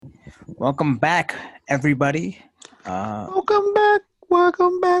Welcome back, everybody. Welcome back.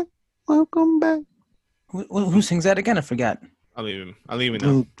 Welcome back. Welcome back. Who sings that again? I forgot. I'll leave him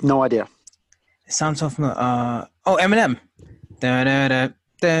now. No idea. It sounds so familiar. Eminem. Da, da, da,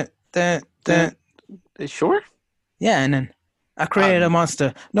 da, da, da. Sure? Yeah, and then I created a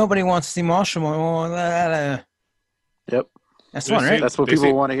monster. Nobody wants to see Marshall. Yep. That's They one, say- right? That's what They people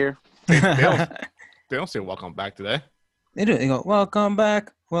say- want to hear. They don't say welcome back today. They do. They go, welcome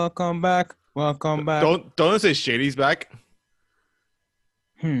back, welcome back, welcome back. Don't say Shady's back.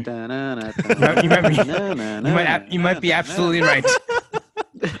 You You might be absolutely right.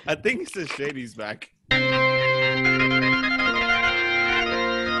 I think he says Shady's back.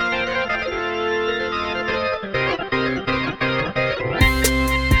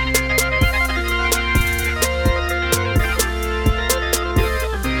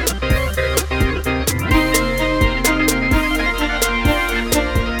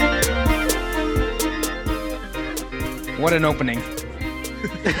 What an opening.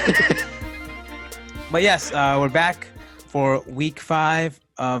 But yes, we're back for week 5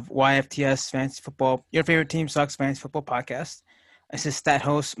 of YFTS Fantasy Football, your favorite team sucks fantasy football podcast. This is stat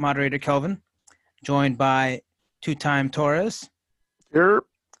host, moderator Kelvin, joined by two-time Torres Here.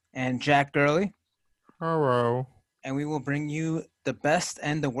 and Jack Gurley. Hello. And we will bring you the best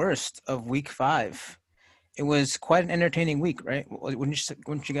and the worst of week 5. It was quite an entertaining week, right?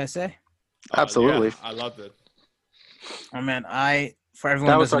 Wouldn't you guys say? Absolutely. Yeah, I loved it. Oh man, for everyone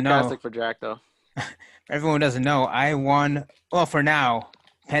That who was doesn't sarcastic know, for Jack, though. for everyone who doesn't know, I won. Well, for now,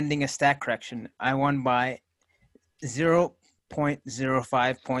 pending a stat correction, I won by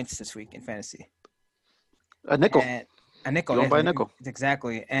 0.05 points this week in fantasy. A nickel. And a nickel. You won by a nickel.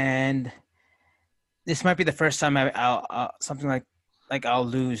 Exactly. And this might be the first time I'll something like I'll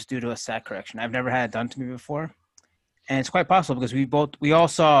lose due to a stat correction. I've never had it done to me before, and it's quite possible because we all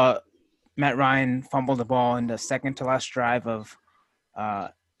saw Matt Ryan fumble the ball in the second to last drive of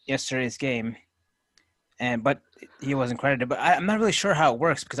yesterday's game, but he wasn't credited. But I'm not really sure how it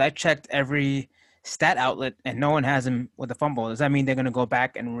works because I checked every stat outlet and no one has him with a fumble. Does that mean they're going to go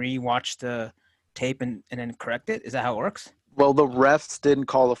back and re-watch the tape and then correct it? Is that how it works? Well, the refs didn't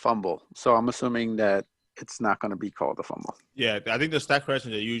call a fumble, so I'm assuming that it's not going to be called a fumble. Yeah, I think the stat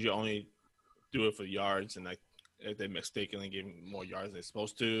correction, they usually only do it for yards, and like if they mistakenly give more yards than they're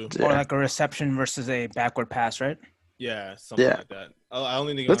supposed to. Yeah. Or like a reception versus a backward pass, right? Yeah, something Yeah. like that. I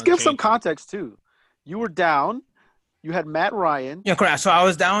only think Let's give some context, too. You were down. You had Matt Ryan. Yeah, correct. So I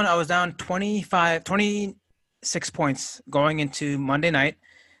was down 26 points going into Monday night.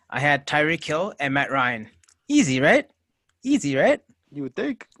 I had Tyreek Hill and Matt Ryan. Easy, right? You would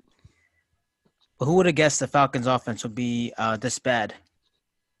think. But who would have guessed the Falcons' offense would be this bad?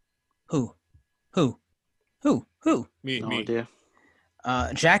 Who? Me. No idea.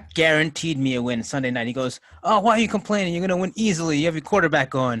 Jack guaranteed me a win Sunday night. He goes, "Oh, why are you complaining? You're gonna win easily. You have your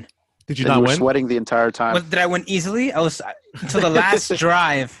quarterback going." Did you And not you were win? sweating the entire time. Did I win easily? I was until the last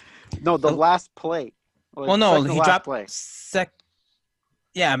drive. No, the last play. Well, no, second to he last dropped play.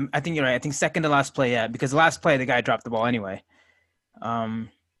 Yeah, I think you're right. I think second to last play, yeah, because the last play the guy dropped the ball anyway. But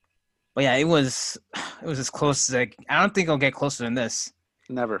yeah, it was as close as I don't think I'll get closer than this.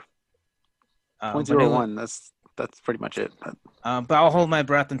 Never. But 0.01. That's pretty much it. but I'll hold my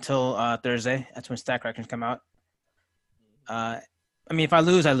breath until Thursday. That's when stat corrections come out. I mean, if I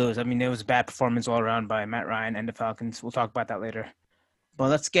lose, I lose. I mean, it was a bad performance all around by Matt Ryan and the Falcons. We'll talk about that later. But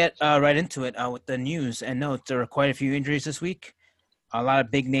let's get right into it with the news and notes. There were quite a few injuries this week. A lot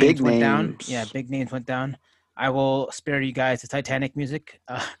of big names went down. Yeah, big names went down. I will spare you guys the Titanic music,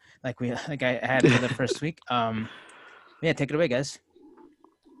 like I had for the first week. Yeah, take it away, guys.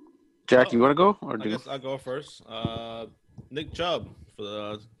 Jack, you want to go? Or I do guess I'll go first. Nick Chubb for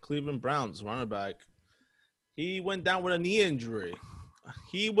the Cleveland Browns, running back. He went down with a knee injury.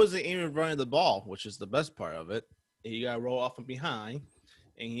 He wasn't even running the ball, which is the best part of it. He got rolled off from behind,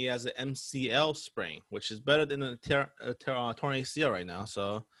 and he has an MCL sprain, which is better than a torn ACL right now.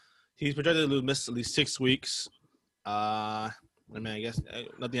 So he's projected to miss at least 6 weeks. I mean, I guess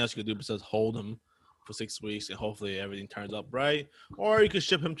nothing else you could do besides hold him for 6 weeks, and hopefully everything turns up right. Or you could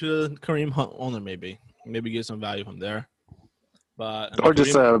ship him to the Kareem Hunt owner, maybe get some value from there. But or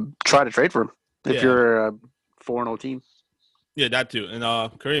just try to trade for him if Yeah. you're a 4-0 team. Yeah, that too. And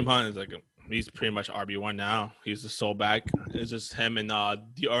Kareem Hunt is he's pretty much RB1 now. He's the sole back. It's just him and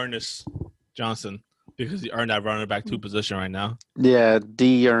Dearness Johnson because he earned that running back 2 position right now. Yeah,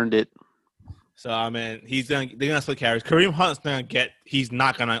 D earned it. So I mean, they're gonna split carries. Kareem Hunt's he's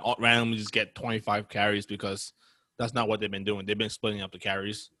not gonna randomly just get 25 carries because that's not what they've been doing. They've been splitting up the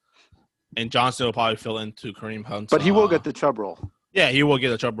carries. And Johnson will probably fill into Kareem Hunt. But he will get the Chubb roll. Yeah, he will get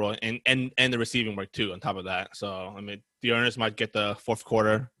the trouble and the receiving work too on top of that. So I mean, Dearness might get the fourth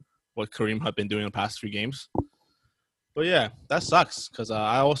quarter, what Kareem had been doing the past 3 games. But yeah, that sucks because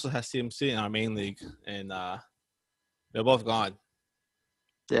I also have CMC in our main league, and they're both gone.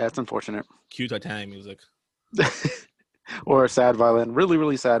 Yeah, it's unfortunate. Cue Titanic music. Or a sad violin. Really,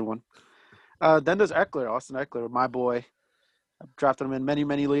 really sad one. Then there's Eckler, Austin Eckler, my boy. I've drafted him in many,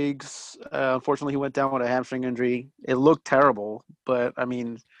 many leagues. Unfortunately, he went down with a hamstring injury. It looked terrible, but, I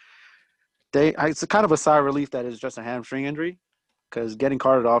mean, it's a kind of a sigh of relief that it's just a hamstring injury because getting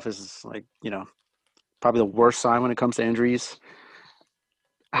carted off is, like, probably the worst sign when it comes to injuries.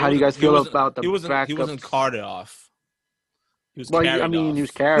 How do you guys feel about the backups? He wasn't carted off. He was Well, carried off. he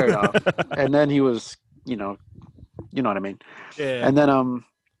was carried off, and then he was, you know what I mean. Yeah. And then,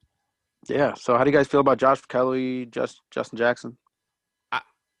 yeah. So, how do you guys feel about Josh Kelly, Justin Jackson? I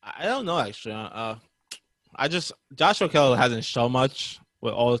don't know actually. Joshua Kelly hasn't shown much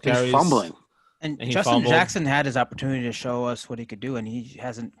with all the carries. He's fumbling. And he Justin fumbled. Jackson had his opportunity to show us what he could do, and he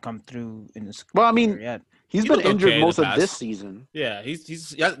hasn't come through in this. Well, I mean, yet. he's He been looked injured okay in most the of this past. season. Yeah,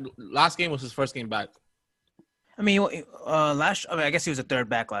 last game was his first game back. I mean, I guess he was a third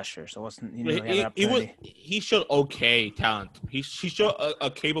back last year, so it wasn't. He had an opportunity. He showed okay talent. He showed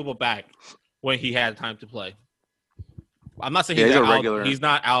a capable back when he had time to play. I'm not saying Yeah, he's he's a out, regular- he's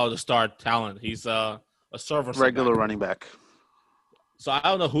not out of the start talent. He's a serviceable Regular back. running back. So I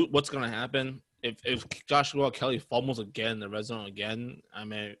don't know what's gonna happen if Joshua Kelly fumbles again in the red zone again. I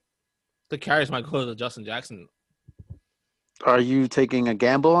mean, the carries might go to Justin Jackson. Are you taking a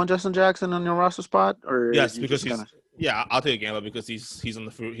gamble on Justin Jackson on your roster spot, or Yes, you because just I'll take a gamble because he's on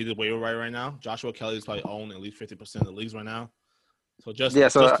the fruit. He's a waiver right now. Joshua Kelly is probably owned at least 50% of the leagues right now. So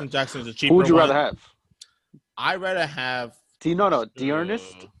Justin Jackson is a cheaper. who would you one. rather have? I'd rather have.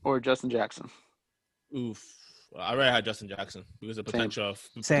 D'Ernest or Justin Jackson? Oof. I'd rather have Justin Jackson because the potential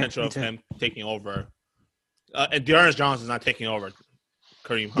of him taking over. And Dearness Johnson is not taking over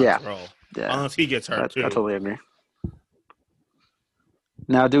Kareem Hunt's role. Yeah, Unless he gets hurt too. I totally agree.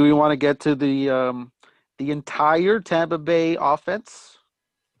 Now, do we want to get to the entire Tampa Bay offense?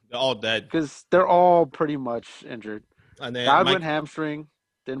 They're all dead. Because they're all pretty much injured. And then Godwin hamstring.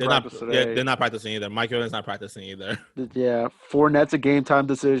 Didn't practice today. They're not practicing either. Mike Evans not practicing either. Yeah, Fournette's a game-time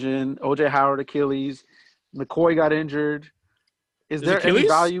decision. O.J. Howard, Achilles. McCoy got injured. Is there any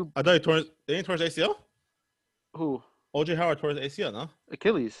value? I thought they didn't tore his ACL? Who? O.J. Howard tore his ACL, no?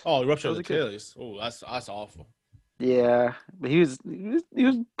 Achilles. Oh, he ruptured That was Achilles. Oh, that's awful. Yeah, but he was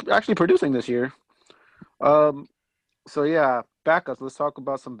actually producing this year. So yeah, backups. Let's talk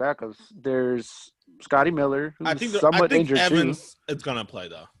about some backups. There's Scotty Miller, who's somewhat injured Evans too. is gonna play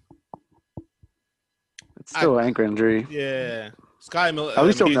though. It's still an ankle injury. Yeah, Scotty Miller. At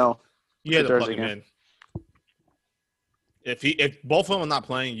least he'll know. You had to plug Thursday him in. If both of them are not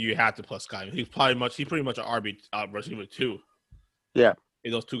playing, you have to plus Scotty. He's pretty much an RB receiver too. Yeah.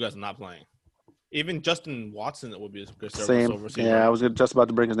 If those two guys are not playing. Even Justin Watson would be a good Same. receiver. Yeah, I was just about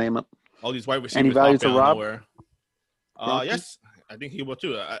to bring his name up. All these wide receivers. Any value to Rob? Nowhere. Yes, I think he will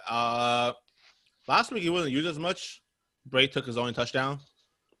too. Last week he wasn't used as much. Bray took his only touchdown,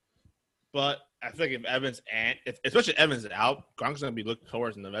 but I feel like especially Evans is out, Gronk's gonna be looked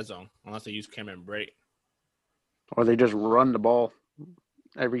towards in the red zone unless they use Cameron Bray. Or they just run the ball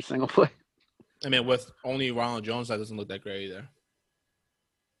every single play. I mean, with only Ronald Jones, that doesn't look that great either.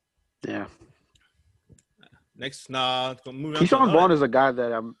 Yeah. Next, moving on. Keyshawn Vaughn is a guy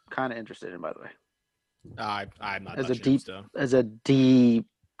that I'm kind of interested in, by the way. I'm not As a touching him still. As a deep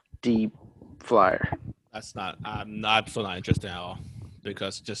flyer. That's not. I'm still not interested at all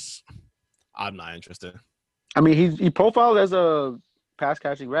because I'm not interested. I mean, he profiled as a pass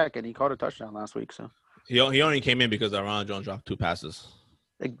catching wreck, and he caught a touchdown last week. So he only came in because Ronald Jones dropped 2 passes.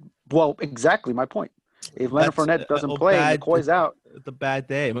 Well, exactly my point. If Leonard Fournette doesn't play, McCoy's out. It's a bad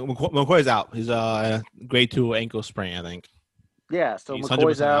day. McCoy's out. He's a grade 2 ankle sprain, I think. Yeah, so He's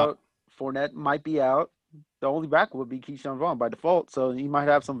McCoy's 100% out. out. Fournette might be out. The only back would be Keyshawn Vaughn by default, so he might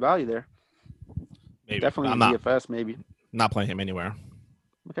have some value there. Maybe. Definitely I'm DFS, maybe. not playing him anywhere.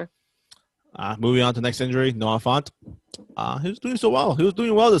 Okay. Moving on to the next injury, Noah Fant. He was doing so well. He was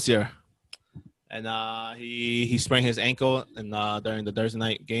doing well this year. And he sprained his ankle during the Thursday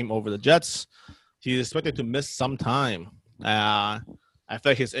night game over the Jets. He's expected to miss some time. I feel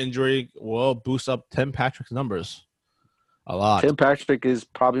like his injury will boost up Tim Patrick's numbers a lot. Tim Patrick is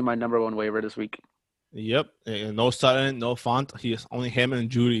probably my number 1 waiver this week. Yep. And no Sutton, no Font. He is only him and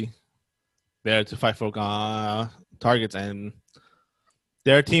Judy there to fight for targets. And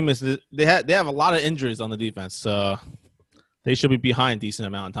their team they have a lot of injuries on the defense. So they should be behind a decent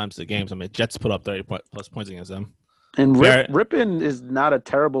amount of times the games. I mean, Jets put up 30+ points against them. And Fair- Rippon is not a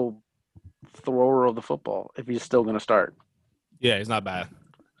terrible thrower of the football if he's still going to start. Yeah, he's not bad.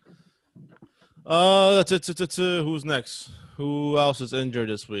 Who's next? Who else is injured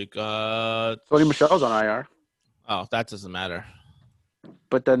this week? Sony Michel's on IR. Oh, that doesn't matter.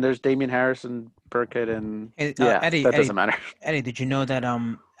 But then there's Damian Harrison, Burkett, and Hey, yeah, Eddie, that doesn't matter. Eddie, did you know that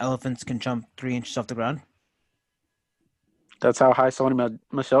elephants can jump 3 inches off the ground? That's how high Sony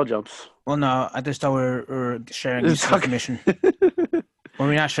Michel jumps. Well, no, I just thought we were sharing useless information. Were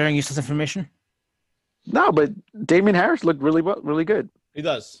we not sharing useless information? No, but Damian Harris looked really good. He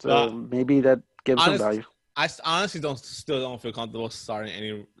does. So maybe that gives some value. I honestly still don't feel comfortable starting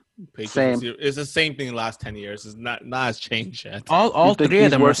any Patriots Same. receiver. It's the same thing in the last 10 years. It's not has changed yet. All You think three of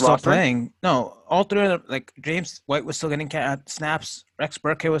he's them are worth still rostering? playing. No, all three of them, like James White was still getting snaps. Rex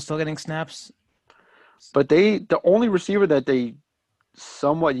Burkhead was still getting snaps. But the only receiver that they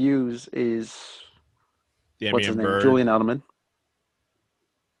somewhat use is what's his Damian name? Bird. Julian Edelman.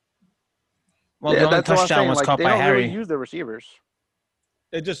 Well, the only that's what I'm touchdown saying. was Like, caught they by don't Harry. really use their receivers.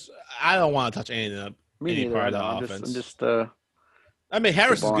 I don't want to touch any of them. Me Any neither. part I of the know. offense. I'm just I mean,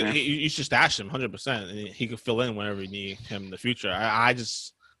 Harris is Football good. in You should stash him 100%. And he could fill in whenever you need him in the future. I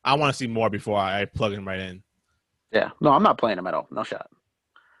want to see more before I plug him right in. yeah. No, I'm not playing him at all. No shot.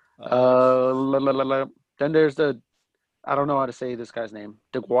 Then there's I don't know how to say this guy's name.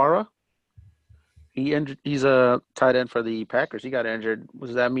 DeGuara. He's a tight end for the Packers. He got injured. What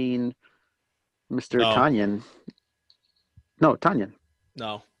does that mean, Mr. No. Tanyan? No, Tanyan.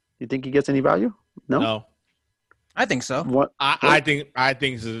 No. You think he gets any value? No. No. I think so. What? I think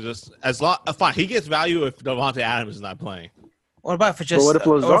this is just as long. Fine, he gets value if Devontae Adams is not playing. What about if it's just what if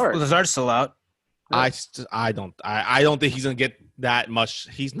Lazard? Lazard's still out? I don't think he's gonna get that much.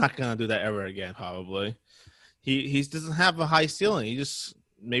 He's not gonna do that ever again. Probably. He doesn't have a high ceiling. He just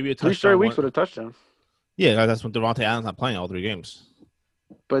maybe a 3 touchdown. straight weeks with a touchdown. Yeah, that's when Devontae Adams not playing all 3 games.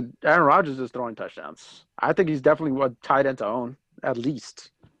 But Aaron Rodgers is throwing touchdowns. I think he's definitely a tight end to own, at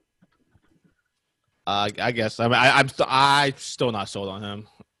least. I guess. I mean, I'm still not sold on him.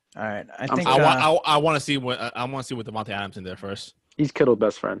 All right, I I'm think sorry. I want to see what Devontae Adams in there first. He's Kittle's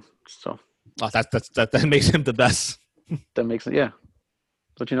best friend. So Oh, that makes him the best. that makes it, yeah.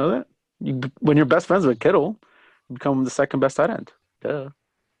 Don't you know that? When you're best friends with Kittle, you become the second best tight end. Duh.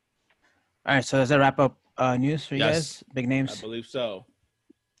 All right, so does that wrap up news for you Yes. guys? Big I names. believe so.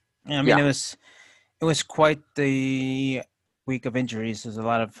 Yeah, I mean Yeah. it was quite the week of injuries. There's a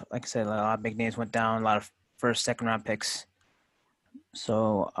lot of, like I said, a lot of big names went down. A lot of first, second round picks.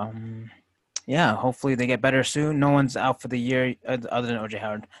 So yeah, hopefully they get better soon. No one's out for the year other than OJ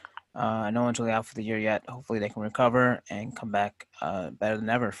Howard. No one's really out for the year yet. Hopefully they can recover and come back better than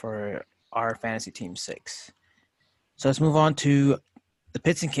ever for our fantasy team 6. So let's move on to the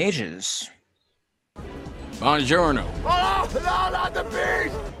pits and cages. Buongiorno. Oh, no, not the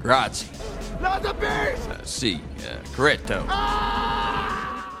beast! Grazie. Not the beast! Sì, corretto.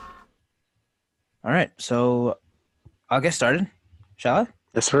 All right, so I'll get started. Shall I?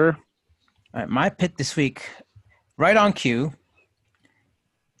 Yes, sir. All right, my pit this week, right on cue,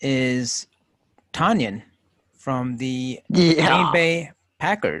 is Tanyan from the Green Yeah. Bay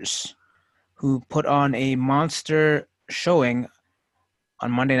Packers, who put on a monster showing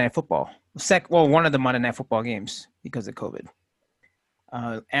on Monday Night Football. One of the Monday Night Football games because of COVID.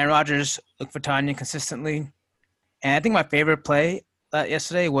 Aaron Rodgers looked for Tanyan consistently. And I think my favorite play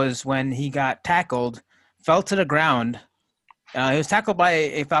yesterday was when he got tackled, fell to the ground. He was tackled by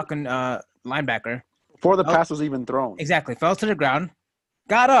a Falcon linebacker. Before the pass was even thrown. Exactly. Fell to the ground,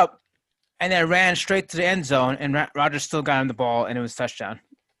 got up, and then ran straight to the end zone, and Rodgers still got him the ball, and it was touchdown.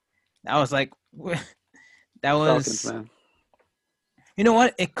 I was like, that was Falcons, man. You know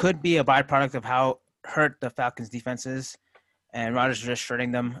what? It could be a byproduct of how hurt the Falcons defense is, and Rodgers was just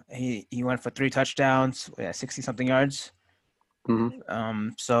shredding them. He went for 3 touchdowns, 60-something yards. Mm-hmm.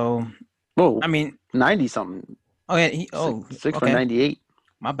 So, Whoa, I mean, 90-something. oh, yeah. Six for okay. 98.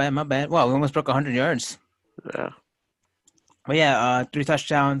 My bad. Well, we almost broke 100 yards. Yeah. But yeah, 3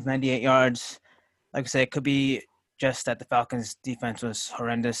 touchdowns, 98 yards. Like I said, it could be just that the Falcons' defense was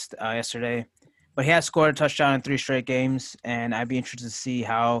horrendous yesterday. But he has scored a touchdown in 3 straight games, and I'd be interested to see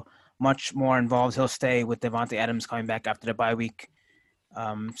how much more involved he'll stay with Devontae Adams coming back after the bye week.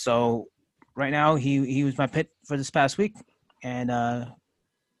 So right now, he was my pick for this past week, and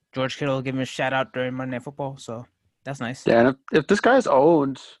George Kittle gave him a shout-out during Monday Night Football, so that's nice. Yeah, and if this guy's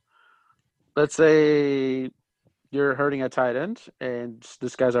owned, let's say you're hurting at tight end and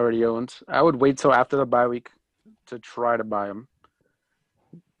this guy's already owned, I would wait till after the bye week to try to buy him.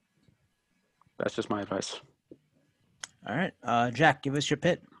 That's just my advice. All right, Jack, give us your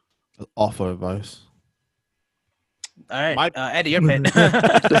pit. Awful advice. All right, My- Eddie, your pit.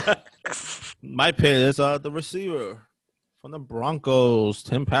 My pit is the receiver from the Broncos,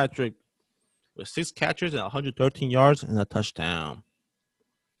 Tim Patrick, with 6 catches and 113 yards and a touchdown.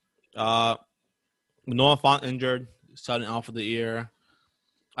 Noah Font injured, starting off of the year.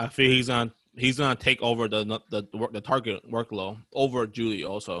 I feel he's gonna take over the target workload over Judy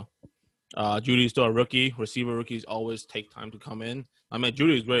also. Judy's still a rookie. Receiver rookies always take time to come in. I mean,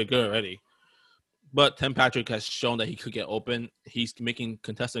 Judy's very good already. But Tim Patrick has shown that he could get open. He's making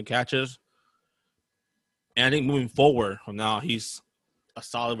contested catches. And I think moving forward from now, he's a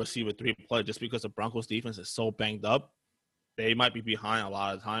solid receiver 3 player just because the Broncos defense is so banged up. They might be behind a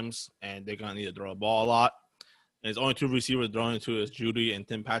lot of times, and they're going to need to throw the ball a lot. And there's only 2 receivers throwing to is Judy and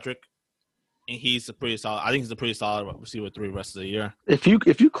Tim Patrick. And he's a pretty solid – I think he's a pretty solid receiver 3 the rest of the year. If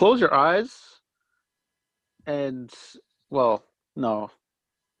you close your eyes and well, no.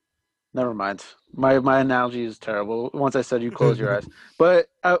 Never mind. My analogy is terrible. Once I said you close your eyes. But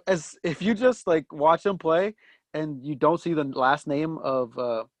as if you just like watch him play and you don't see the last name of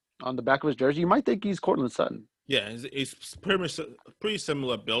on the back of his jersey, you might think he's Cortland Sutton. Yeah, he's pretty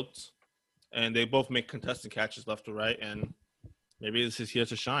similar built, and they both make contested catches left to right, and maybe this is here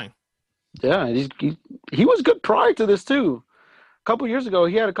to shine. Yeah, he was good prior to this too. A couple years ago,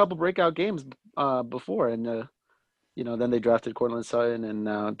 he had a couple breakout games before, and then they drafted Cortland Sutton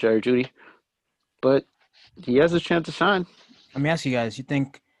and Jerry Jeudy. But he has his chance to shine. Let me ask you guys: you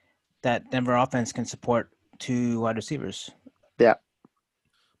think that Denver offense can support 2 wide receivers? Yeah.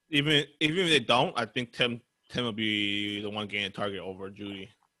 Even if they don't, I think Tim will be the one getting a target over Jeudy.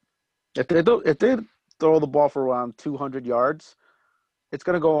 If they throw the ball for around 200 yards, it's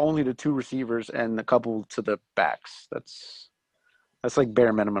going to go only to 2 receivers and a couple to the backs. That's like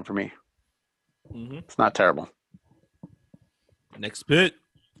bare minimum for me. Mm-hmm. It's not terrible. Next pit.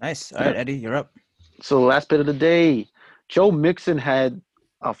 Nice. All right, Eddie, you're up. So the last bit of the day, Joe Mixon had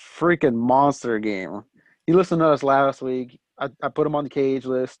a freaking monster game. He listened to us last week. I put him on the cage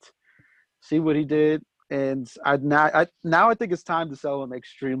list, see what he did, and now I think it's time to sell him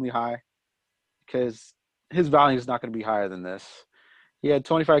extremely high because his value is not going to be higher than this. He had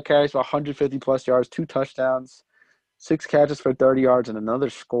 25 carries for 150 plus yards, 2 touchdowns, 6 catches for 30 yards, and another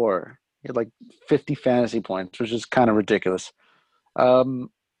score. He had like 50 fantasy points, which is kind of ridiculous.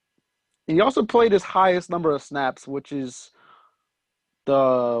 He also played his highest number of snaps, which is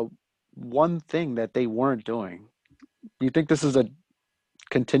the one thing that they weren't doing. Do you think this is a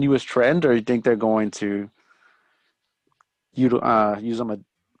continuous trend, or do you think they're going to use them a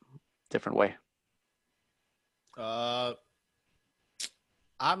different way? I'm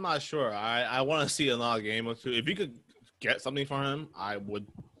not sure. I want to see another game or 2. If you could get something from him, I would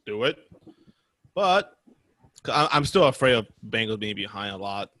do it. But I'm still afraid of Bengals being behind a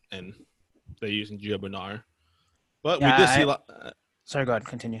lot, and they're using Gio Bernard. But Yeah, we did see. Sorry, go ahead.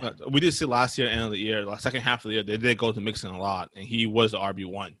 Continue. We did see last year, end of the year, the second half of the year, they did go to Mixon a lot, and he was the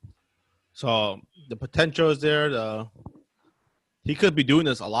RB1. So the potential is there. He could be doing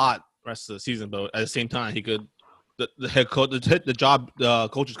this a lot rest of the season, but at the same time, he could. The head coach, the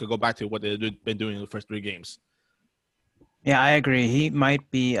coaches could go back to what they've been doing in the first 3 games. Yeah, I agree. He might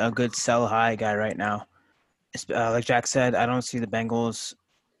be a good sell high guy right now. Like Jack said, I don't see the Bengals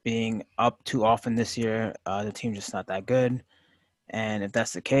being up too often this year. The team's just not that good. And if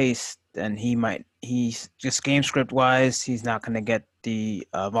that's the case, then he's just game script wise, he's not going to get the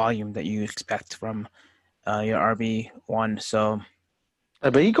volume that you expect from your RB1. So,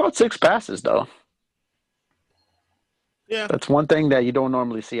 But he caught 6 passes, though. Yeah, That's one thing that you don't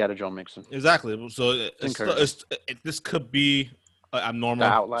normally see out of Joe Mixon. exactly. So this could be an abnormal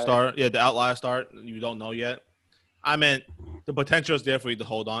The outlier. start. Yeah, the outlier start. You don't know yet. I mean, the potential is there for you to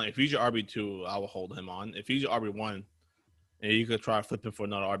hold on. If he's your RB2, I will hold him on. If he's your RB1, and you could try to flip him for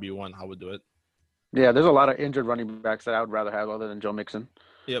another RB1, I would do it. Yeah, there's a lot of injured running backs that I would rather have other than Joe Mixon.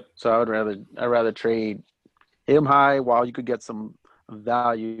 Yep. So I'd rather trade him high while you could get some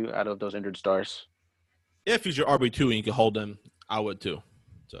value out of those injured stars. If he's your RB2 and you can hold him, I would too.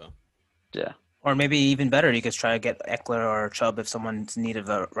 So Yeah. or maybe even better, you could try to get Eckler or Chubb if someone's in need of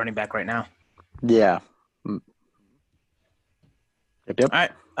a running back right now. Yeah. Yep. All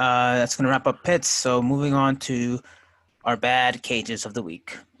right, that's going to wrap up pits. So moving on to our bad cages of the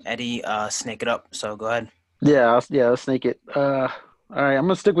week. Eddie, snake it up. So go ahead. Yeah, let's snake it. All right, I'm going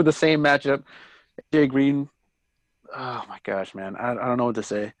to stick with the same matchup. AJ Green. Oh, my gosh, man. I don't know what to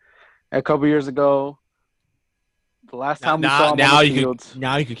say. A couple years ago, the last time we saw him on the field.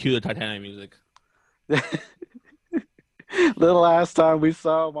 Now you can cue the Titanic music. The last time we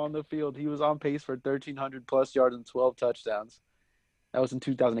saw him on the field, he was on pace for 1,300 plus yards and 12 touchdowns. That was in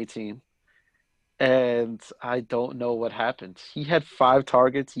 2018. and I don't know what happened. He had 5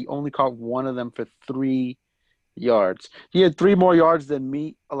 targets. He only caught one of them for 3 yards. He had 3 more yards than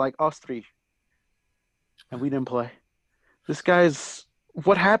me, like us three, and we didn't play. This guy's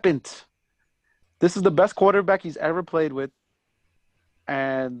what happened? This is the best quarterback he's ever played with,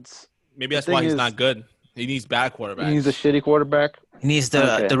 and Maybe the that's why thing he's is, not good. He needs bad quarterbacks. he needs a shitty quarterback. He needs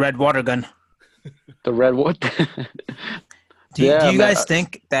Okay. the red water gun. The Redwood. Do Yeah, you man. guys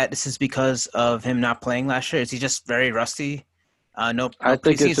think that this is because of him not playing last year? Is he just very rusty? No I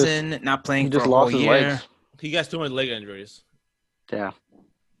think it's just preseason, not he playing for just a whole lost his year. legs. He gets too many leg injuries, Yeah.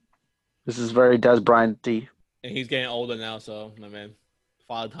 This is very Des Bryant-y. and he's getting older now. So, my man,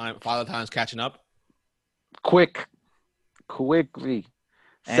 father time's catching up. Quickly.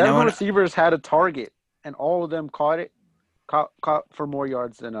 And 7 receivers had a target, and all of them caught for more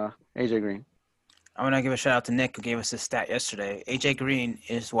yards than AJ Green. I want to give a shout out to Nick who gave us this stat yesterday. AJ Green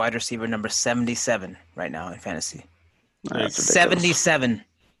is wide receiver number 77 right now in fantasy. That's ridiculous. 77.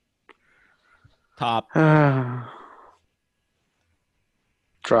 Top.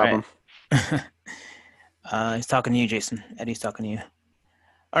 Drop Right. him. He's talking to you, Jason. Eddie's talking to you.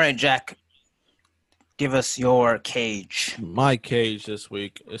 All right, Jack. Give us your cage. My cage this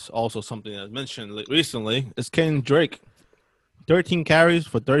week is also something I mentioned recently. It's Ken Drake. 13 carries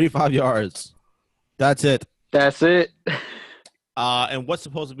for 35 yards. That's it. That's it. And what's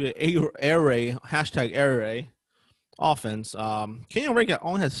supposed to be an air raid, #air raid offense. Kenyon Drake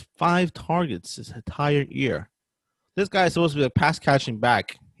only has 5 targets this entire year. This guy is supposed to be a pass catching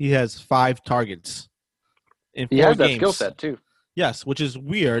back. He has 5 targets in 4 He has that games. skill set, too. Yes, which is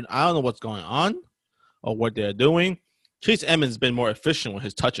weird. I don't know what's going on or what they're doing. Chase Edmonds has been more efficient with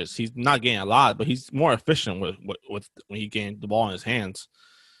his touches. He's not getting a lot, but he's more efficient with when he getting the ball in his hands.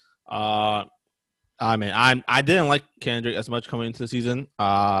 I didn't like Kendrick as much coming into the season.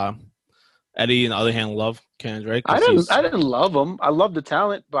 Eddie, on the other hand, love Kendrick. I didn't love him. I love the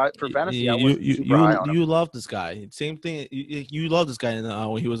talent, but for fantasy, I wasn't super high on him. You love this guy. Same thing. You love this guy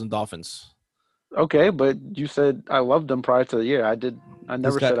when he was in Dolphins. Okay, but you said I loved him prior to the year. I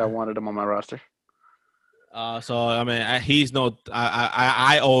never guy- said I wanted him on my roster. So I mean, he's no.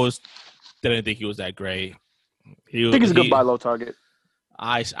 I always didn't think he was that great. I think he's a good buy low target.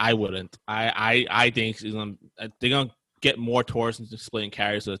 I wouldn't. I think they're gonna get more towards splitting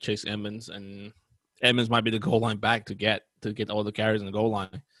carries with Chase Edmonds, and Edmonds might be the goal line back to get all the carries in the goal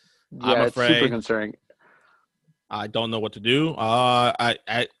line. Yeah, it's super concerning. I don't know what to do.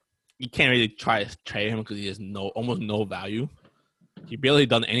 You can't really try to trade him because he has almost no value. He barely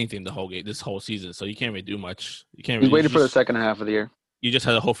done anything this whole season, so you can't really do much. You can't. He's really waiting for the second half of the year. You just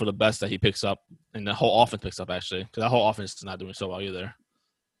had to hope for the best that he picks up, and the whole offense picks up actually, because that whole offense is not doing so well either.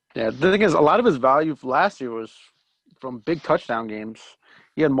 Yeah, the thing is, a lot of his value last year was from big touchdown games.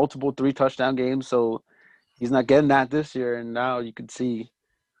 He had multiple 3-touchdown games, so he's not getting that this year. And now you can see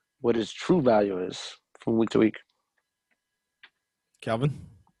what his true value is from week to week. Calvin,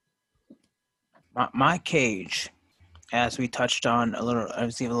 My cage, as we touched on a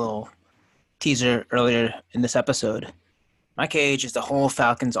little teaser earlier in this episode. My cage is the whole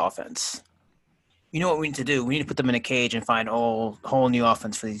Falcons offense. You know what we need to do? We need to put them in a cage and find a whole new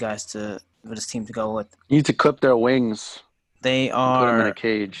offense for these guys for this team to go with. You need to clip their wings. They And put them in a are,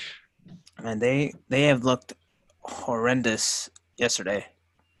 cage. and they have looked horrendous yesterday.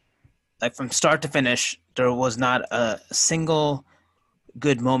 Like from start to finish, there was not a single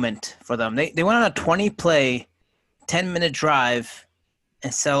good moment for them. They went on a 20-play, 10-minute drive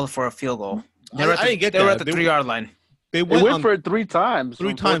and settled for a field goal. They were at the 3-yard line. they They went on for it 3 times.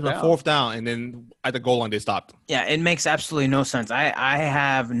 three on times on down. 4th down, and then at the goal line they stopped. Yeah, it makes absolutely no sense. I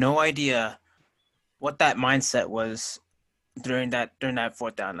have no idea what that mindset was during that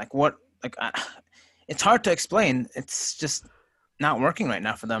 4th down. It's hard to explain. It's just not working right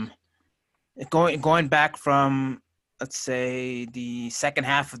now for them. Going back from, let's say, the second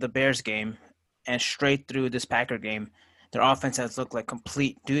half of the Bears game and straight through this Packer game, their offense has looked like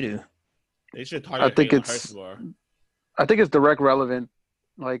complete doo-doo. They should target. I think it's direct relevant,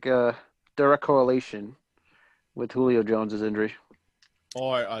 like direct correlation with Julio Jones' injury.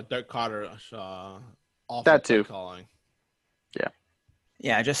 or Dirk Carter. That too. Calling.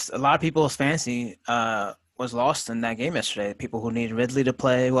 Yeah, just a lot of people's fantasy was lost in that game yesterday. People who needed Ridley to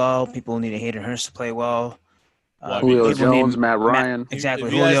play well, people who needed Hayden Hurst to play well. Julio people Jones, need Matt Ryan. Exactly.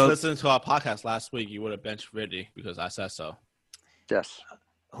 If you guys Julio, listened to our podcast last week, you would have benched Ridley because I said so. Yes.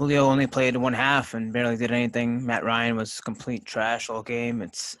 Julio only played one half and barely did anything. Matt Ryan was complete trash all game.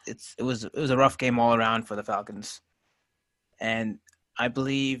 It was a rough game all around for the Falcons. And I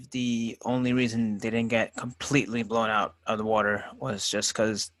believe the only reason they didn't get completely blown out of the water was just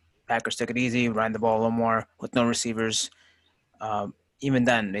because Packers took it easy, ran the ball a little more with no receivers. Even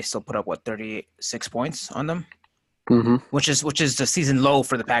then, they still put up 36 points on them, which is the season low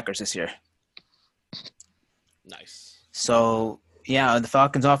for the Packers this year. Nice. So yeah, the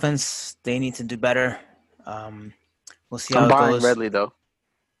Falcons offense, they need to do better. We'll see how I'm it buying goes. Ridley though.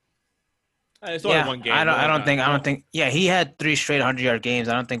 It's only one game. I don't think. Yeah, he had 3 straight 100-yard games.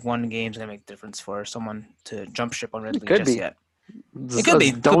 I don't think one game's gonna make a difference for someone to jump ship on Ridley just yet. It could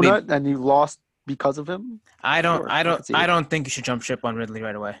be donut, and you lost because of him. I Sure, I can see it. don't think you should jump ship on Ridley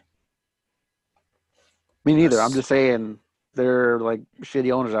right away. Me neither. I'm just saying there are like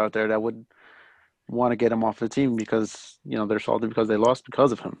shitty owners out there that would want to get him off the team because they're salty because they lost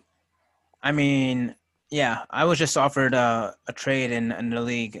because of him. I mean, yeah, I was just offered a trade in the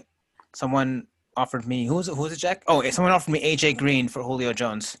league. Someone offered me who's it, Jack? Oh, someone offered me AJ Green for Julio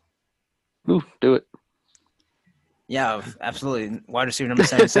Jones. Ooh, do it. Yeah, absolutely. Wide receiver number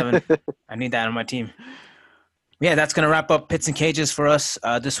 77. I need that on my team. Yeah, that's going to wrap up Pits and Cages for us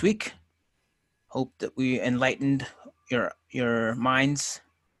this week. Hope that we enlightened your minds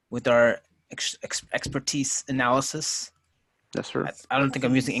with our expertise analysis. Yes, sir. I don't think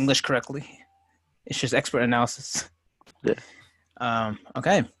I'm using English correctly. It's just expert analysis. Yeah.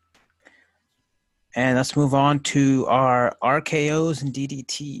 Okay. And let's move on to our RKOs and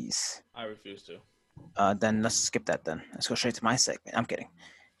DDTs. I refuse to. Then let's skip that then. Let's go straight to my segment. I'm kidding.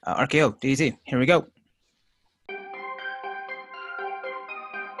 RKO, DDT. Here we go.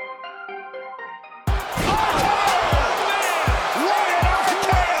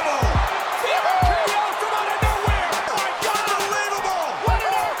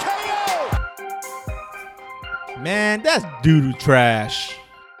 Man, that's doo-doo trash.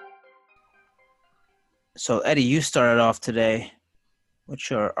 So, Eddie, you started off today. What's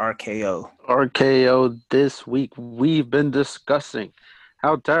your RKO? RKO this week. We've been discussing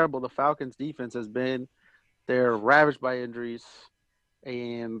how terrible the Falcons' defense has been. They're ravaged by injuries.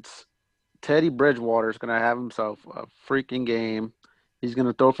 And Teddy Bridgewater is going to have himself a freaking game. He's going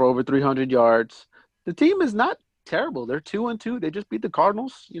to throw for over 300 yards. The team is not terrible. They're 2-2. They just beat the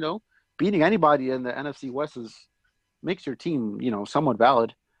Cardinals. Beating anybody in the NFC West makes your team, somewhat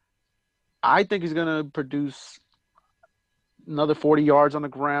valid. I think he's going to produce another 40 yards on the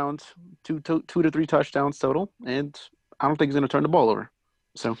ground, two to 3 touchdowns total, and I don't think he's going to turn the ball over.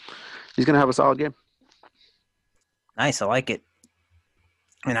 So he's going to have a solid game. Nice, I like it.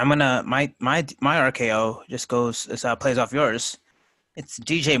 And I'm gonna my RKO just plays off yours. It's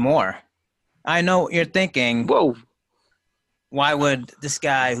DJ Moore. I know what you're thinking. Whoa! Why would this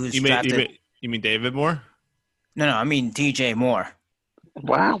guy who's drafted? You mean David Moore? No, I mean DJ Moore.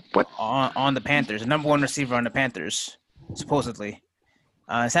 Wow! What? On the Panthers, the number 1 receiver on the Panthers, supposedly,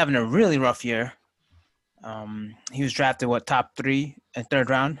 is having a really rough year. He was drafted top 3 and 3rd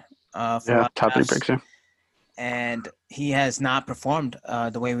round. Top 3 picks. Yeah. And he has not performed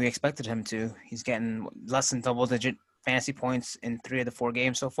the way we expected him to. He's getting less than double-digit fantasy points in 3 of the 4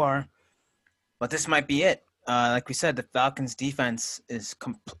 games so far. But this might be it. Like we said, the Falcons' defense is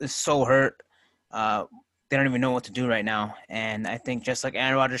so hurt. They don't even know what to do right now. And I think just like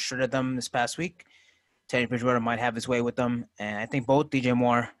Aaron Rodgers shredded them this past week, Teddy Bridgewater might have his way with them. And I think both DJ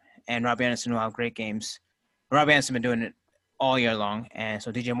Moore and Robbie Anderson will have great games. Robbie Anderson has been doing it all year long. And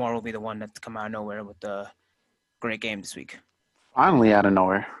so DJ Moore will be the one that's come out of nowhere with the great game this week. Finally out of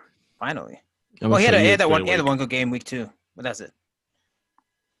nowhere. Finally. Well, he had that one good game week 2, but that's it.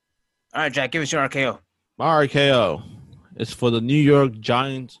 All right, Jack, give us your RKO. My RKO is for the New York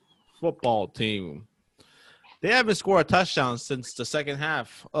Giants football team. They haven't scored a touchdown since the second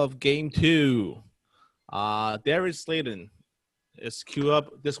half of Game 2. Darius Slayton is queued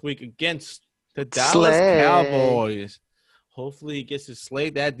up this week against the Dallas Cowboys. Hopefully he gets to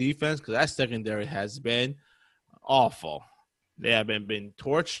slay that defense because that secondary has been awful. They have been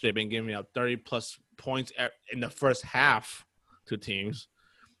torched. They've been giving up 30-plus points in the first half to teams.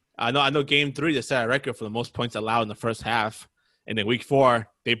 I know Game 3 they set a record for the most points allowed in the first half. And then Week 4,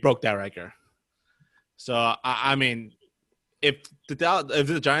 they broke that record. So, I mean, if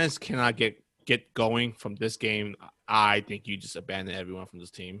the Giants cannot get going from this game, I think you just abandon everyone from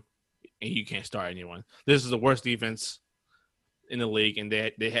this team. And you can't start anyone. This is the worst defense in the league, and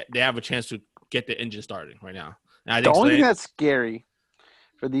they have a chance to get the engine started right now. And I think the only thing that's scary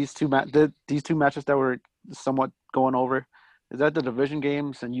for these two matches that we're somewhat going over is that the division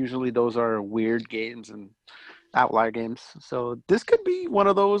games, and usually those are weird games and outlier games. So this could be one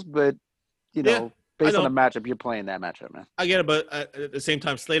of those, but based on the matchup, you're playing that matchup, man. I get it, but at the same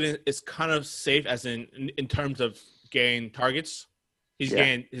time, Slayton is kind of safe as in terms of getting targets.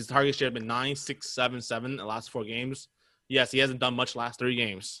 Getting his target share has been 9, 6, 7, 7 in the last 4 games. Yes, he hasn't done much last 3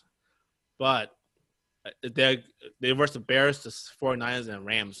 games. but they versus the Bears, the 49ers, and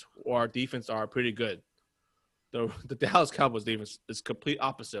Rams, who our defense are pretty good. The Dallas Cowboys defense is complete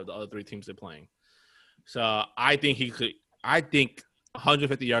opposite of the other three teams they're playing. So I think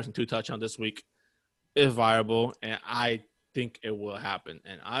 150 yards and 2 touchdowns this week is viable, and I think it will happen.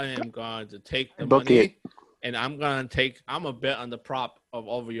 And I am going to take the Book money, it. and I'm going to bet on the prop of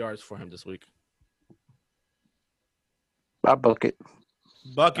over yards for him this week. I'll book it.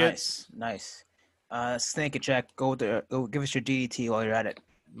 Buckets. Nice. Snake and Jack, go give us your DDT while you're at it.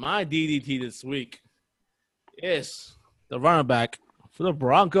 My DDT this week is the running back for the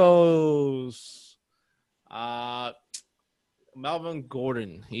Broncos. Melvin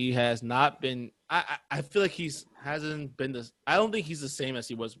Gordon. He has not been. I feel like hasn't been this. I don't think he's the same as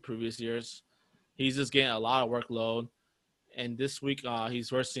he was in previous years. He's just getting a lot of workload. And this week,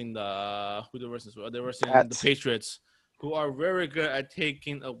 he's versing the who they're versing. They're versing the Patriots, who are very good at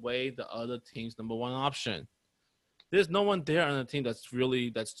taking away the other team's number one option. There's no one there on the team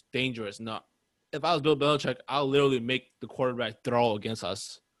that's dangerous. No, if I was Bill Belichick, I'll literally make the quarterback throw against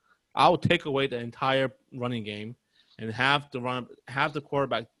us. I'll take away the entire running game and have the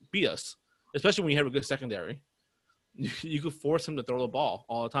quarterback beat us, especially when you have a good secondary. You could force him to throw the ball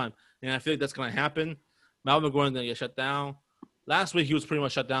all the time, and I feel like that's going to happen. Melvin Gordon's going to get shut down. Last week, he was pretty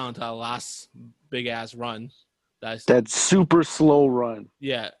much shut down until the last big-ass run. That super slow run.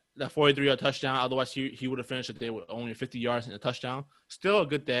 Yeah, that 43-yard touchdown. Otherwise, he would have finished the day with only 50 yards and a touchdown. Still a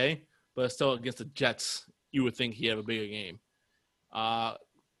good day, but still against the Jets, you would think he'd have a bigger game.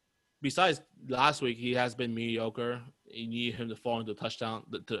 Besides last week, he has been mediocre. You need him to fall into the touchdown,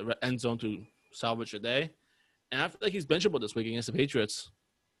 the end zone to salvage the day. And I feel like he's benchable this week against the Patriots.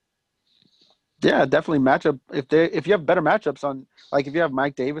 Yeah, definitely matchup. If you have better matchups on, like if you have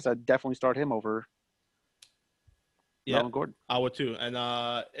Mike Davis, I'd definitely start him over Melvin Gordon. I would too. And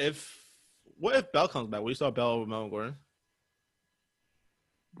what if Bell comes back? Will you start Bell over Melvin Gordon?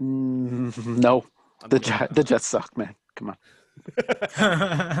 No, the Jets suck, man. Come on.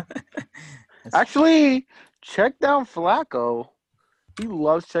 Actually, check down Flacco. He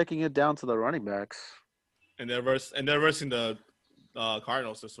loves checking it down to the running backs. And they're versing the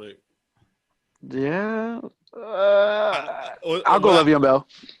Cardinals this week. Yeah. I'll go Le'Veon Bell.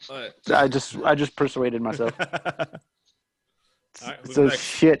 Right. I just persuaded myself. Right, It's a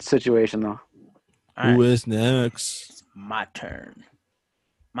shit situation, though. All right, Who is next? it's my turn.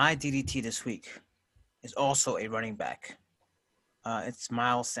 My DDT this week is also a running back. It's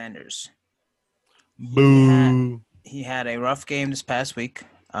Miles Sanders. Boo. He had a rough game this past week.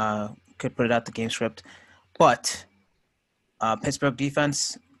 Could put it out the game script. But Pittsburgh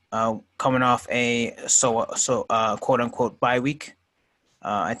defense coming off a quote-unquote bye week.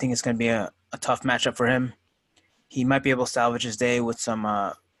 I think it's going to be a tough matchup for him. He might be able to salvage his day with some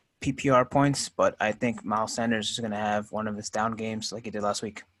PPR points, but I think Miles Sanders is going to have one of his down games like he did last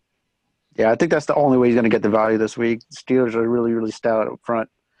week. Yeah, I think that's the only way he's going to get the value this week. Steelers are really, really stout up front.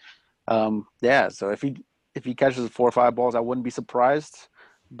 So if he catches 4 or 5 balls, I wouldn't be surprised.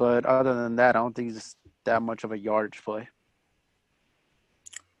 But other than that, I don't think he's that much of a yardage play.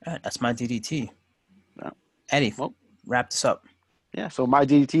 All right, that's my DDT. Yeah. Eddie, Well, wrap this up. Yeah, so my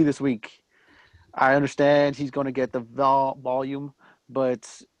DDT this week, I understand he's going to get the volume,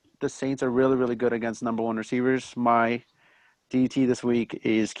 but the Saints are really, really good against number one receivers. My DDT this week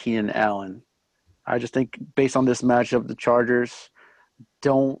is Keenan Allen. I just think based on this matchup, the Chargers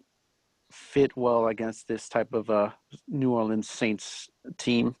don't fit well against this type of New Orleans Saints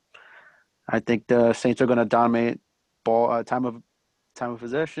team. I think the Saints are going to dominate ball time of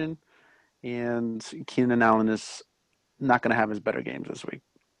possession, and Keenan Allen is not going to have his better games this week.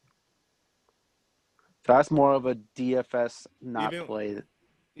 So that's more of a DFS play.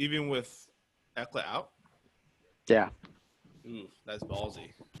 Even with Eckler out? Yeah. Ooh, that's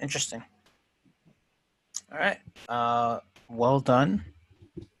ballsy. Interesting. All right. Well done.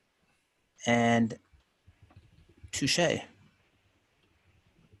 And touche.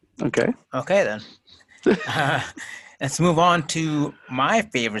 Okay. Okay, then. Let's move on to my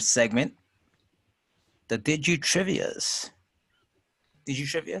favorite segment, the Did You Trivias. Did you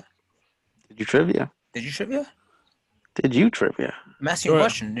trivia? Did you trivia? Did you trivia? Did you trivia? I'm asking you a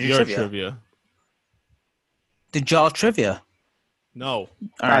question. Did you Your trivia? Did y'all trivia? No. All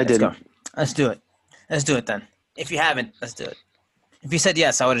right, I let's didn't. go. Let's do it. Let's do it then. If you haven't, let's do it. If you said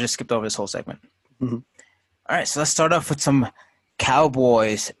yes, I would have just skipped over this whole segment. Mhm. All right, so let's start off with some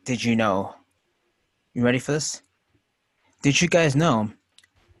Cowboys. Did you know? You ready for this? Did you guys know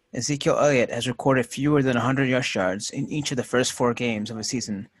Ezekiel Elliott has recorded fewer than 100 rush yards in each of the first 4 games of a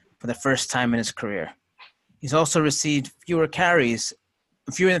season for the first time in his career? He's also received fewer carries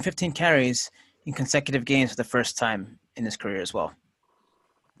fewer than 15 carries in consecutive games for the first time in his career as well.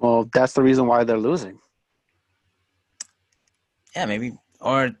 Well, that's the reason why they're losing. Yeah, maybe.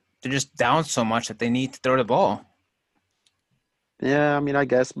 Or they're just down so much that they need to throw the ball. Yeah, I mean, I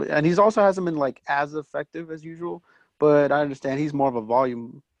guess, and he's also hasn't been like as effective as usual. But I understand he's more of a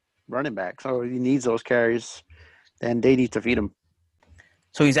volume running back, so he needs those carries, and they need to feed him.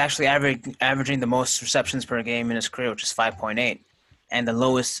 So he's actually averaging the most receptions per game in his career, which is 5.8, and the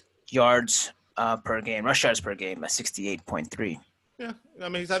lowest yards per game, rush yards per game, at 68.3. Yeah, I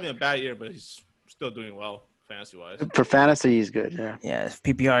mean, he's having a bad year, but he's still doing well fantasy-wise. For fantasy, he's good. Yeah. Yeah,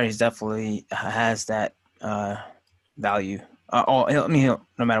 PPR, he's definitely has that value. No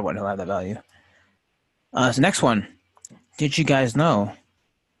matter what, he'll have that value. So next one. Did you guys know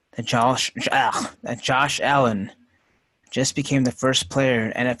that Josh Allen just became the first player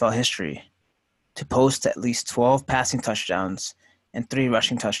in NFL history to post at least 12 passing touchdowns and 3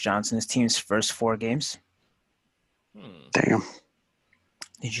 rushing touchdowns in his team's first 4 games? Damn.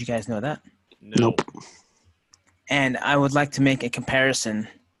 Did you guys know that? Nope. And I would like to make a comparison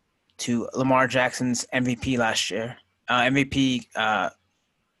to Lamar Jackson's MVP last year. A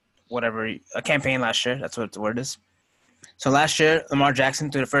campaign last year. That's what the word is. So last year, Lamar Jackson,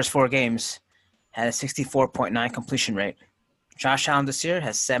 through the first 4 games, had a 64.9 completion rate. Josh Allen this year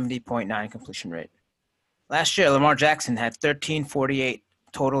has 70.9 completion rate. Last year, Lamar Jackson had 1,348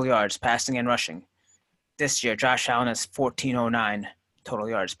 total yards passing and rushing. This year, Josh Allen has 1,409 total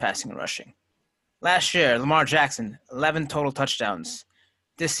yards passing and rushing. Last year, Lamar Jackson, 11 total touchdowns.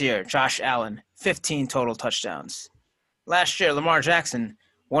 This year, Josh Allen, 15 total touchdowns. Last year, Lamar Jackson,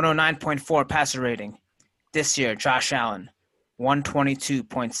 109.4 passer rating. This year, Josh Allen,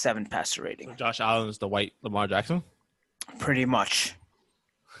 122.7 passer rating. So Josh Allen is the white Lamar Jackson? Pretty much.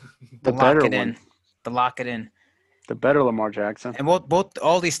 The better one. Lock it in. The better Lamar Jackson. And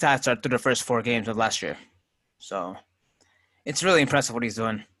all these stats are through the first 4 games of last year. So it's really impressive what he's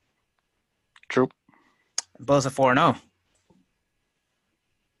doing. True. Bills are 4-0.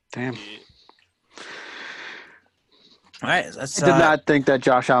 Damn. All right. I did not think that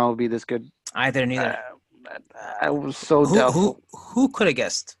Josh Allen would be this good. I didn't either. I was so doubtful. Who could have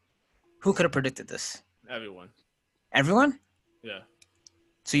guessed? Who could have predicted this? Everyone. Everyone? Yeah.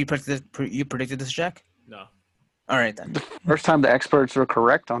 So you predicted this, Jack? No. All right, then. First time the experts were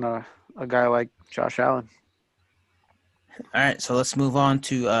correct on a guy like Josh Allen. All right, so let's move on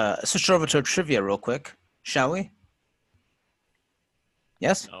to switch over to trivia real quick, shall we?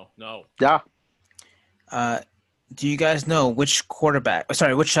 Yes? No. Yeah. Do you guys know which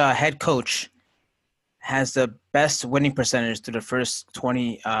head coach has the best winning percentage through the first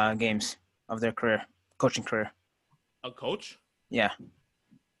 20 games of their coaching career? A coach? Yeah.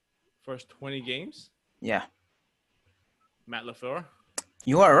 First 20 games? Yeah. Matt LaFleur?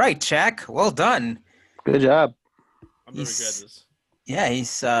 You are right, Jack. Well done. Good job. I'm very good at this. Yeah, he's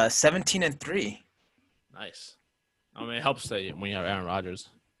 17-3. Nice. I mean, it helps that when you have Aaron Rodgers.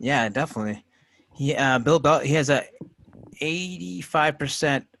 Yeah, definitely. Bill Belichick, he has a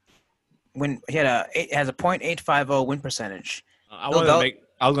 85% win. He has a .850 win percentage. I was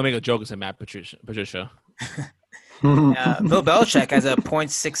gonna make a joke and say Matt Patricia. Bill Belichick has a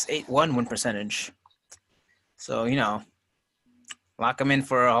 .681 win percentage. So lock him in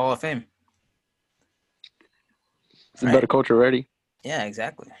for a Hall of Fame. He's a better coach already. Yeah,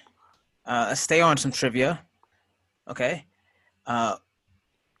 exactly. Let's stay on some trivia. Okay.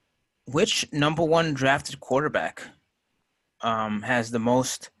 Which number 1 drafted quarterback has the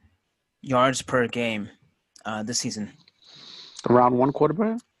most yards per game this season? The round 1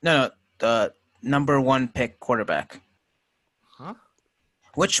 quarterback? No, the number 1 pick quarterback. Huh?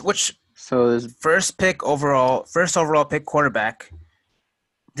 Which So there's first overall pick quarterback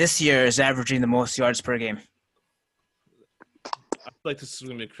this year is averaging the most yards per game? I feel like this is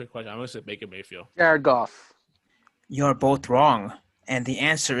gonna be a trick question. I'm gonna say Baker Mayfield. Jared Goff. You're both wrong, and the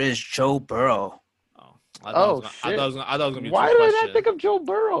answer is Joe Burrow. I thought it was gonna be a Why trick did I question. not think of Joe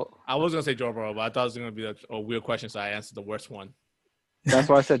Burrow? I was gonna say Joe Burrow, but I thought it was gonna be a weird question, so I answered the worst one. That's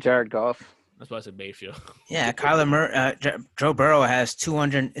why I said Jared Goff. That's why I said Mayfield. Yeah, Joe Burrow has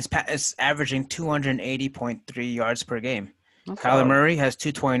 200. Is averaging 280.3 yards per game. Kyler Murray has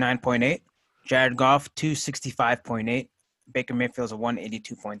 229.8. Jared Goff 265.8. Baker Mayfield's a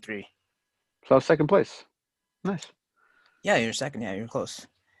 182.3. So second place. Nice. Yeah, you're second. Yeah, you're close.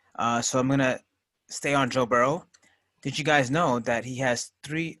 So I'm gonna stay on Joe Burrow. Did you guys know that he has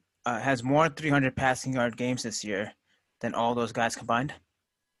more 300 passing yard games this year than all those guys combined?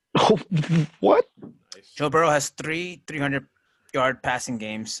 What? Nice. Joe Burrow has 300-yard passing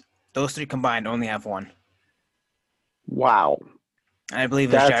games. Those 3 combined only have 1. Wow. I believe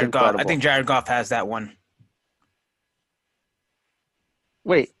it's That's Jared Goff. I incredible. think Jared Goff has that one.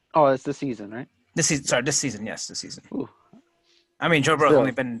 Wait. Oh, it's the season, right? This season. Yes, this season. Ooh. I mean, Joe Burrow's Still.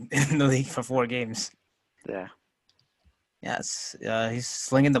 only been in the league for 4 games. Yeah. Yes, he's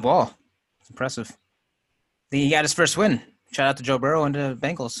slinging the ball. It's impressive. He got his first win. Shout out to Joe Burrow and the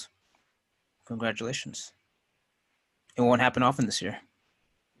Bengals. Congratulations. It won't happen often this year.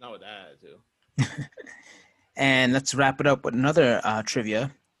 Not with that attitude. And let's wrap it up with another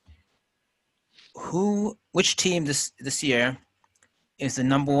trivia. Which team this year is the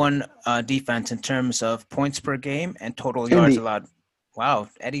number one defense in terms of points per game and total yards allowed? Wow,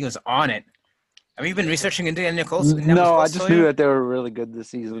 Eddie was on it. Have you been researching Indiana Colts? No, I just knew that they were really good this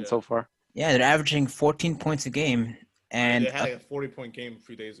season so far. Yeah, they're averaging 14 points a game. And they had like a 40-point game a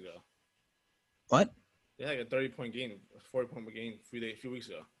few days ago. What? They had like a 30-point game, a 40-point game a few weeks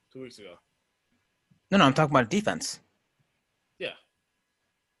ago, 2 weeks ago. No, I'm talking about defense. Yeah.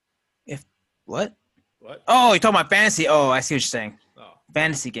 What? What? Oh, you're talking about fantasy. Oh, I see what you're saying. Oh.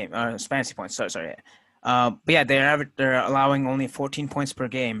 Fantasy game. Fantasy points. Sorry. But yeah, they're allowing only 14 points per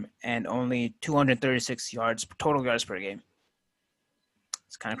game and only 236 total yards per game.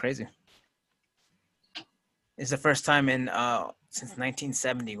 It's kind of crazy. It's the first time since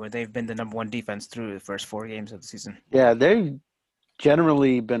 1970 where they've been the number one defense through the first 4 games of the season. Yeah, they've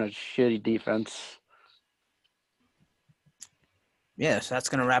generally been a shitty defense. Yeah, so that's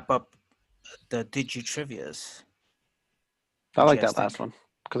gonna wrap up the Digi Trivias. I like Yes, that last one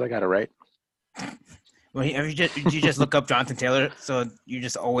because I got it right. Well, did you just look up Jonathan Taylor? So you're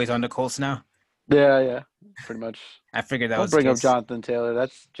just always on the Colts now? Yeah, pretty much. I figured that I'll was bring the up case. Jonathan Taylor.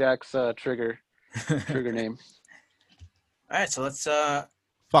 That's Jack's trigger name. All right, so let's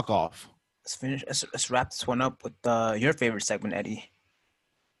Fuck off. finish. Let's wrap this one up with your favorite segment, Eddie.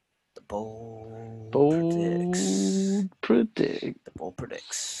 The bold Predict. The bold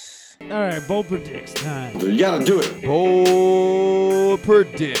predicts. All right, bold predicts time. You gotta do it. Bold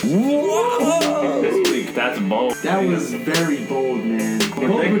predict. That's bold. That was very bold, man.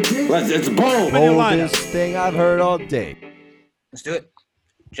 It's bold. Put your lineup. Boldest thing I've heard all day. Let's do it.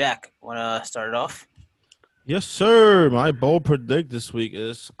 Jack, want to start it off? Yes, sir. My bold predict this week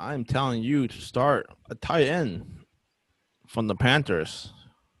is I'm telling you to start a tight end from the Panthers.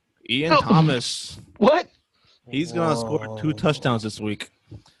 Ian Thomas. What? He's going to score 2 touchdowns this week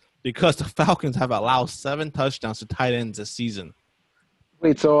because the Falcons have allowed 7 touchdowns to tight ends this season.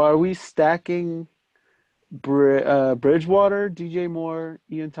 Wait, so are we stacking Bridgewater, DJ Moore,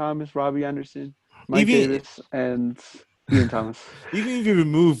 Ian Thomas, Robbie Anderson, Mike Even- Davis, and Ian Thomas? Even if you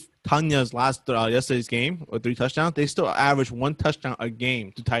remove Tanya's yesterday's game with 3 touchdowns, they still average 1 touchdown a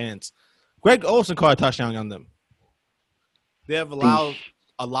game to tight ends. Greg Olsen caught a touchdown on them. They have allowed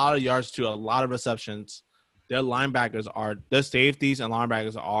a lot of yards to a lot of receptions. Their safeties and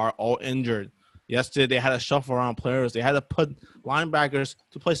linebackers are all injured. Yesterday, they had to shuffle around players. They had to put linebackers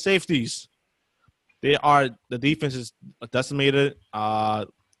to play safeties. The defense is decimated.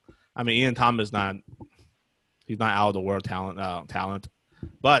 Ian Thomas he's not out of the world talent,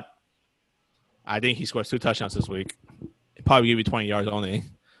 but I think he scores 2 touchdowns this week. He'll probably give you 20 yards only.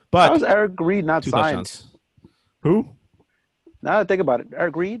 But How is Eric Reed not 2 signed? touchdowns. Who? Now that I think about it,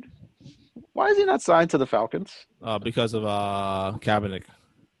 Eric Reed, why is he not signed to the Falcons? Because of Kaepernick.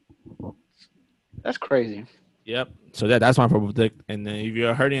 That's crazy. Yep. So that's my purple predict. And then if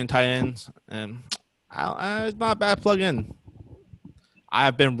you're hurting in tight ends, and it's not a bad plug-in. I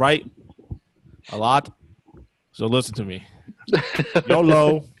have been right a lot, so listen to me.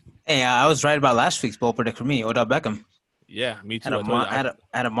 YOLO. Hey, I was right about last week's bold predict for me. Odell Beckham Yeah, me too.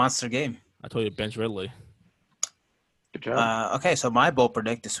 had a monster game. I told you bench Ridley. Good job. Okay, so my bold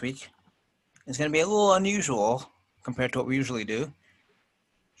predict this week is going to be a little unusual compared to what we usually do.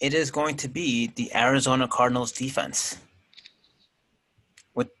 It is going to be the Arizona Cardinals defense.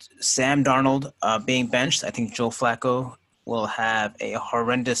 With Sam Darnold being benched, I think Joe Flacco will have a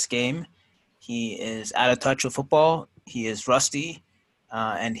horrendous game. He is out of touch with football. He is rusty,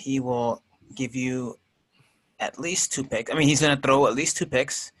 and he will give you at least 2 picks. I mean, he's going to throw at least 2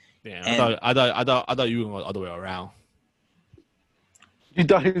 picks. Yeah, And- I thought you were going the other way around. You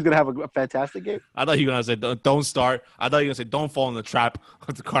thought he was going to have a fantastic game? I thought you were going to say don't start. I thought you were going to say don't fall in the trap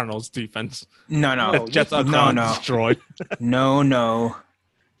of the Cardinals defense. No. Jets are no. destroyed. No.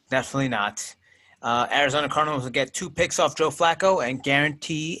 Definitely not. Arizona Cardinals will get 2 picks off Joe Flacco and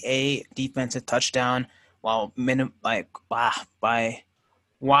guarantee a defensive touchdown while keeping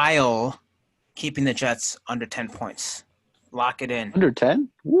the Jets under 10 points. Lock it in. Under 10?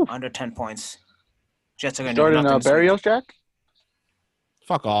 Woo. Under 10 points. Jets are going to do Jordan nothing this week. Barrios, Jack?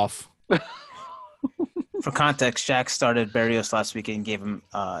 Fuck off. For context, Jack started Berrios last week and gave him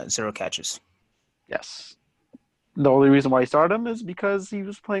 0 catches. Yes. The only reason why he started him is because he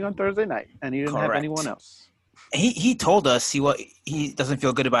was playing on Thursday night and he didn't have Correct. anyone else. He told us he doesn't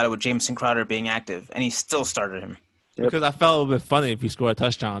feel good about it with Jameson Crowder being active, and he still started him. Yep. Because I felt it would be funny if he scored a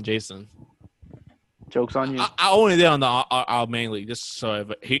touchdown on Jason. Joke's on you. I only did on the our main league just so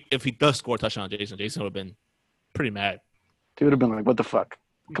if he does score a touchdown on Jason would have been pretty mad. He would have been like, what the fuck?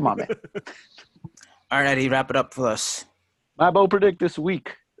 Come on, man. All right, Eddie, wrap it up for us. My bold predict this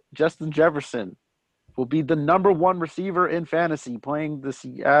week, Justin Jefferson will be the number 1 receiver in fantasy playing the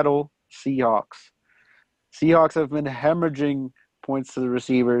Seattle Seahawks. Seahawks have been hemorrhaging points to the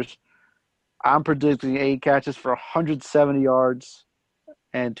receivers. I'm predicting 8 catches for 170 yards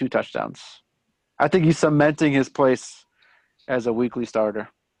and 2 touchdowns. I think he's cementing his place as a weekly starter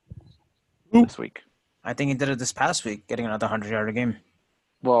this week. I think he did it this past week, getting another 100-yard game.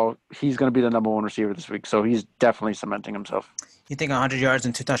 Well, he's going to be the number 1 receiver this week, so he's definitely cementing himself. You think 100 yards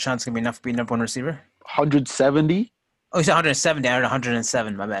and 2 touchdowns is going to be enough to be number 1 receiver? 170? Oh, you said 170. I heard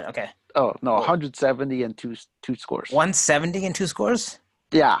 107. My bad. Okay. Oh, no, 170 and two scores. 170 and 2 scores?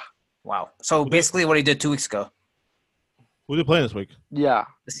 Yeah, Wow. So basically what he did 2 weeks ago. Who's he playing this week? yeah.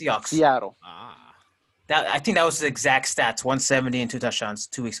 The Seahawks. Seattle. I think that was the exact stats. 170 and 2 touchdowns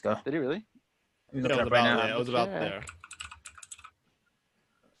 2 weeks ago. Did he really? Let me Yeah, look it it was up right now. about, yeah, it was about Yeah. there.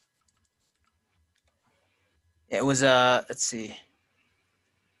 It was let's see. It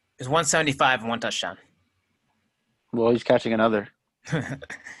was 175 and 1 touchdown. Well, he's catching another.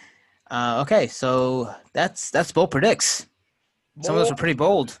 Okay, so that's bold predicts. Some of those were pretty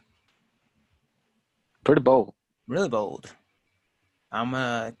bold. Pretty bold. Really bold. I'm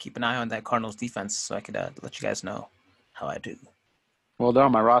gonna keep an eye on that Cardinals defense so I could let you guys know how I do. Well, they're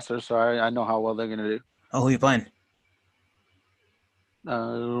on my roster, so I know how well they're going to do. Oh, who you playing?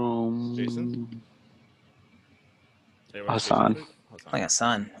 Hassan. Jason? Playing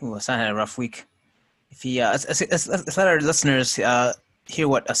Hassan. Ooh, Hassan had a rough week. If he let's let our listeners hear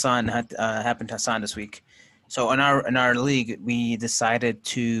what Hassan had happened to Hassan this week. So in our league, we decided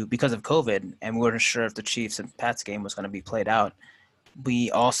to, because of COVID, and we weren't sure if the Chiefs and Pats game was going to be played out, we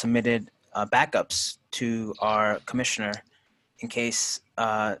all submitted backups to our commissioner in case.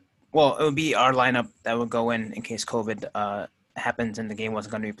 Well, it would be our lineup that would go in case COVID happens and the game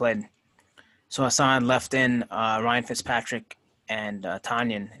wasn't going to be played. So Hassan left in Ryan Fitzpatrick and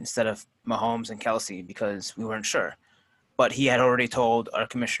Tanyan instead of Mahomes and Kelsey because we weren't sure. But he had already told our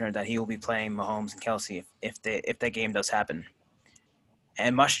commissioner that he will be playing Mahomes and Kelsey if that game does happen.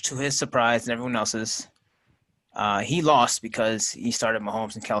 And much to his surprise and everyone else's, he lost because he started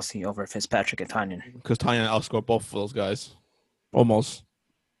Mahomes and Kelsey over Fitzpatrick and Tanyan. Because Tanya outscored both of those guys. Almost.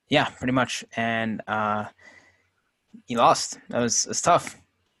 Yeah, pretty much. And he lost. It's tough.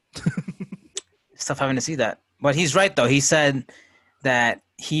 It's tough having to see that. But he's right, though. He said that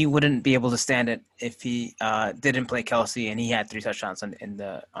he wouldn't be able to stand it if he didn't play Kelsey and he had 3 touchdowns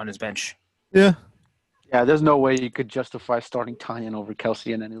on his bench. Yeah. Yeah, there's no way you could justify starting Tanyan over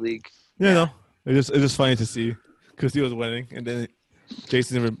Kelsey in any league. Yeah, no. It's just funny to see because he was winning, and then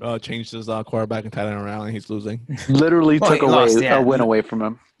Jason changed his quarterback and tight end around, and he's losing. Literally Well, took he away lost, yeah. a win away from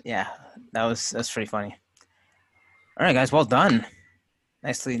him. Yeah, that's pretty funny. All right, guys, well done.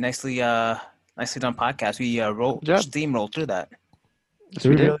 Nicely done podcast. We Good job. steamrolled through that. Yes,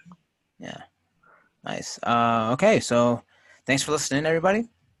 we did. Yeah, nice. Okay, so thanks for listening, everybody.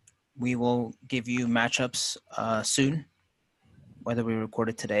 We will give you matchups soon, whether we record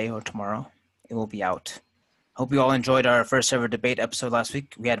it today or tomorrow. It will be out. Hope you all enjoyed our first ever debate episode last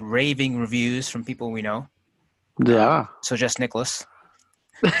week. We had raving reviews from people we know. Yeah. So just Nicholas.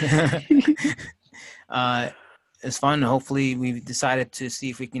 It's fun. Hopefully, we've decided to see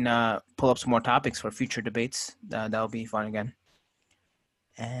if we can pull up some more topics for future debates. That'll be fun again.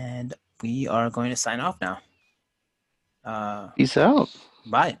 And we are going to sign off now. Peace out.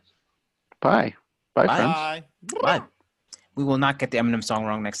 Bye. Bye. Bye, Bye. friends. Bye. Bye. We will not get the Eminem song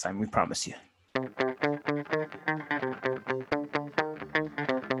wrong next time. We promise you.